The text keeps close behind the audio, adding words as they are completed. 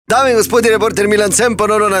Dame in gospodje, reporter Milan sem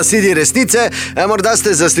ponovno na sedi resnice. Morda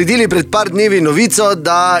ste zasledili pred par dnevi novico,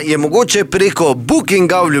 da je mogoče preko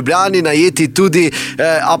Bookinga v Ljubljani najeti tudi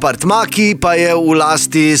apartma, ki pa je v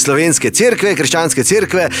lasti slovenske cerkve, krščanske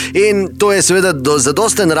cerkve, in to je seveda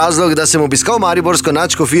zadosten razlog, da sem obiskal mariborsko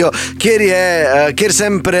nadškofijo, kjer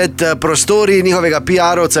sem pred prostori njihovega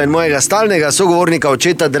PR-ovca in mojega stalnega sogovornika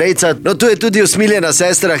očeta Drejca. No, tu je tudi usmiljena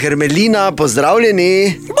sestra Hermelina,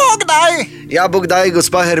 pozdravljeni. Bog daj! Ja, Bog daj,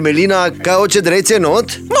 gospa Hermelina, kaj oče Drejc je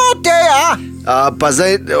not? Not je, ja. Pa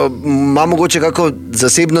zdaj, ima mogoče kako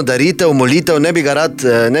zasebno daritev, molitev, ne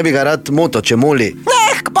bi ga rad moto, če moli.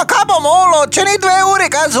 Pa kaj bo molo, če ni 2 uri,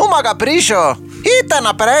 kaj z umaga prišel? Idite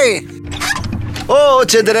naprej.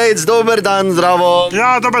 Oče Drejc, dober dan, zdravo.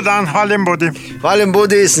 Ja, dober dan, hvalim bodi. Hvalim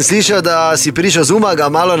bodi, sem slišal, da si prišel z umaga,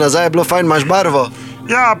 malo nazaj je bilo fajn, imaš barvo.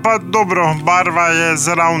 Ja, pa dobro, barva je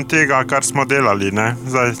zraven tega, kar smo delali, ne.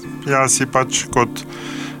 Zdaj, jaz si pač kot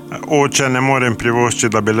oče ne morem privoščiti,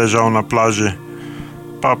 da bi ležal na plaži,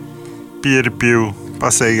 pa pir pil,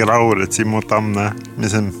 pa se igral, recimo tam, ne.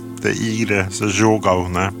 Mislim, te igre se žogal,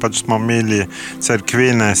 ne. Pač smo imeli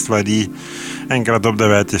cerkvene stvari. Enkrat ob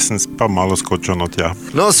 9 sem pa malo skočil not, ja.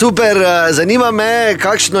 No, super, zanima me,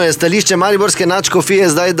 kakšno je stališče mariborske nadškofije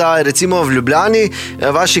zdaj, da recimo v Ljubljani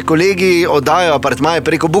vaši kolegi oddajajo apartmaje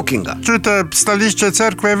preko Bookinga. Čujte, stališče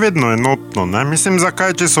cerkve je vedno enotno, ne? Mislim,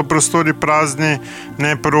 zakaj, če so prostori prazni,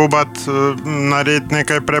 ne probat narediti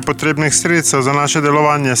nekaj prepotrebnih sredstev za naše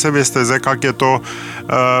delovanje. Se veste, zdaj, kak je to,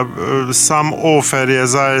 sam ofer je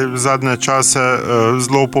zdaj v zadnje čase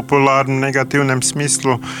zelo popularen v negativnem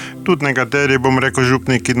smislu. Tudi nekateri, bom rekel,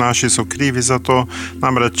 župniki naši so krivi za to.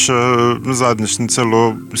 Namreč zadnjič sem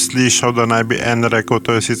celo slišal, da naj bi en rekel,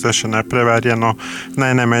 to je sicer še nepreverjeno,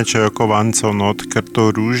 naj ne mečejo kovancev not, ker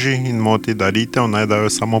to ruži in moti daritev, naj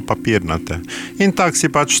dajo samo papirnate. In tak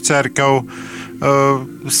si pač cerkev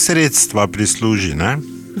sredstva prisluži, ne.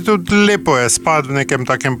 Tudi lepo je spati v nekem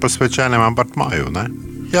takem posvečenem apartmaju, ne.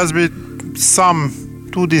 Jaz bi sam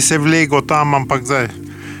tudi se vlegel tam, ampak zdaj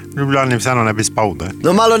Ljubljani vseeno ne bi spal, ne.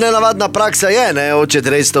 No, malo nenavadna praksa je, ne, oče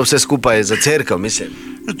Drejc, to vse skupaj za cerkev, mislim.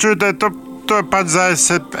 Čujte, to je pač zdaj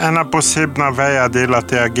ena posebna veja dela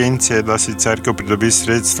te agencije, da si cerkev pridobi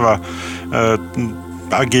sredstva.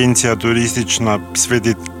 Agencija turistična,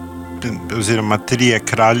 sveti oziroma 3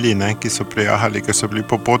 kralji, ne, ki so prijahali, ki so bili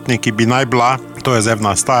popotniki, bi naj bila, to je zdaj v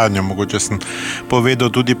nastajanju, mogoče sem povedal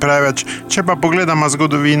tudi preveč. Če pa pogledamo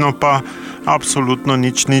zgodovino, pa absolutno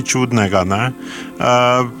nič ni čudnega, ne.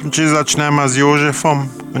 Če začnemo z Jožefom,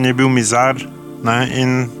 on je bil mizar, ne,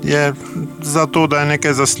 in je zato, da je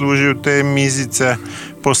nekaj zaslužil te mizice,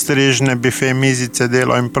 postrežne bife mizice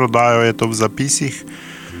delal in prodajal, je to v zapisih.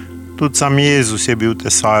 Tudi sam Jezus je bil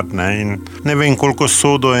tesar, ne, in ne vem, koliko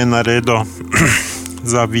sodo je naredil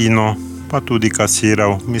za vino, pa tudi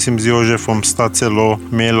kasiral. Mislim, z Jožefom sta celo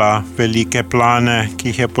imela velike plane, ki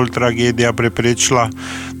jih je pol tragedija preprečila,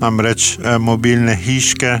 namreč mobilne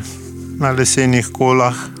hiške na lesenih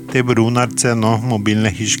kolah, te brunarce, no, mobilne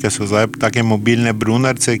hiške so zdaj take mobilne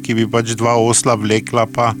brunarce, ki bi pač 2 osla vlekla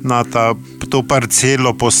pa na to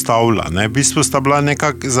parcelo postavila, ne. V bistvu sta bila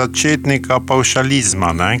nekak začetnika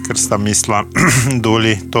pavšalizma, ne, ker sta mislila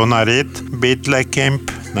doli to narediti, Betle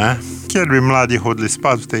Kemp, ne, kjer bi mladi hodili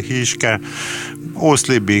spat v te hiške,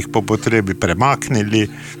 osli bi jih po potrebi premaknili.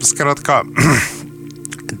 Skratka,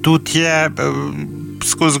 tudi je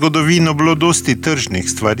skozi zgodovino bilo dosti tržnih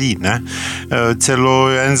stvari, ne. Celo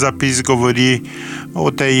en zapis govori o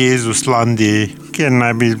tej Jezuslandiji, kjer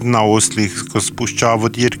naj bi na oslih skozi puščavo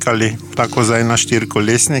dirkali, tako zdaj na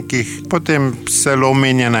 4-kolesnikih. Potem celo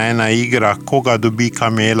omenjena ena igra, koga dobi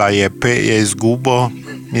kamela, je izgubo,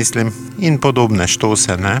 mislim, in podobne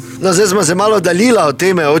štose, ne. No, zdaj smo se malo dalila od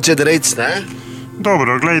teme, oče Drejc, ne.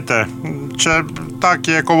 Dobro, glejte, če tak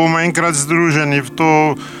je, ko bomo enkrat združeni v to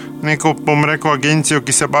neko, bom rekel, agencijo,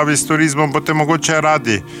 ki se bavi s turizmom, boste mogoče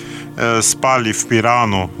radi spali v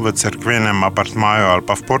Piranu, v cerkvenem apartmaju ali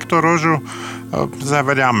pa v Portorožu. Zdaj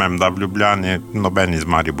verjamem, da v Ljubljani noben iz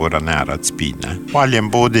Maribora ne rad spi, ne.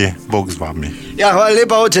 Hvaljen bodi, Bog z vami. Ja, hvala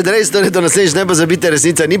lepa, oče Drejc, do naslednjič ne pozabite,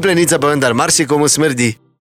 resnica ni plenica, pa vendar marsikomu smrdi.